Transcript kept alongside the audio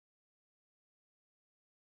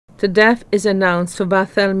The death is announced for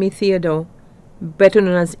Barthelemy Theodore, better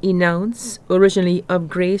known as Enounce, originally of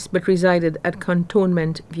Grace but resided at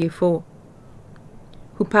Cantonment, Vieux-Fort,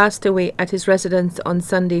 who passed away at his residence on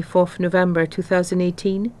Sunday, 4th November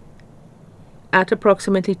 2018, at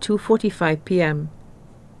approximately 2:45 p.m.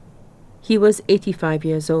 He was 85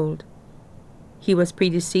 years old. He was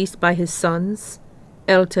predeceased by his sons,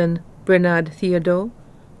 Elton Bernard Theodore,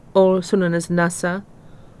 also known as Nassa,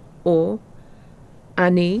 or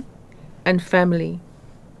Annie, and family.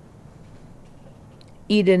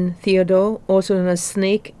 Eden Theodore, also known as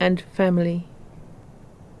Snake, and family.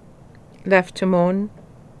 Left to mourn,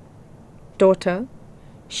 daughter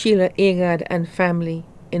Sheila Agard and family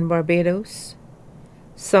in Barbados.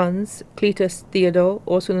 Sons Cletus Theodore,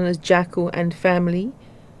 also known as Jacko, and family,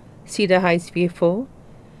 Cedar Heights, Vieux-Fort.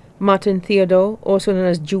 Martin Theodore, also known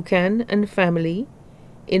as Jucan, and family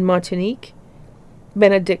in Martinique.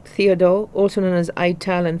 Benedict Theodore, also known as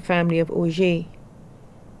Ital, and family of Auger.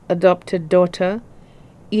 Adopted daughter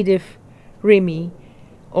Edith Remy,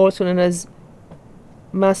 also known as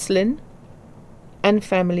Maslin, and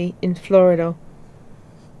family in Florida.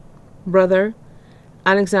 Brother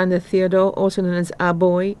Alexander Theodore, also known as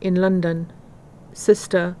Aboy, in London.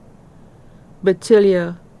 Sister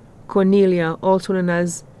Bertilia Cornelia, also known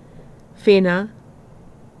as Fena,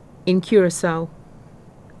 in Curacao.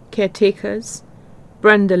 Caretakers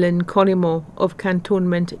Brandolyn Collymore of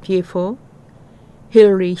Cantonment, Vieux-Fort.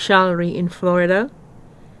 Hilary Shalry in Florida.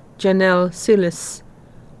 Janelle Silas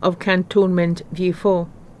of Cantonment, Vieux-Fort.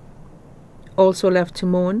 Also left to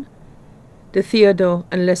mourn, the Theodore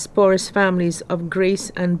and Lesporus families of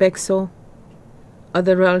Grace and Bexel.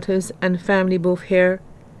 Other relatives and family both here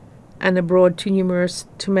and abroad too numerous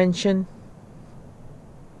to mention.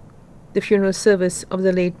 The funeral service of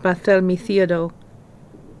the late Barthelemy Theodore,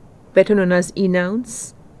 better known as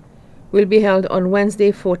Enounce, will be held on Wednesday,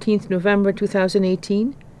 14th November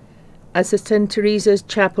 2018 at St. Teresa's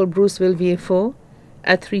Chapel, Bruceville, Vieux-Fort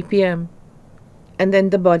at 3 p.m. and then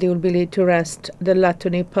the body will be laid to rest at the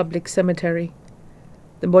Latone Public Cemetery.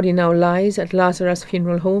 The body now lies at Lazarus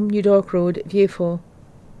Funeral Home, New York Road, Vieux-Fort.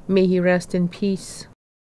 May he rest in peace.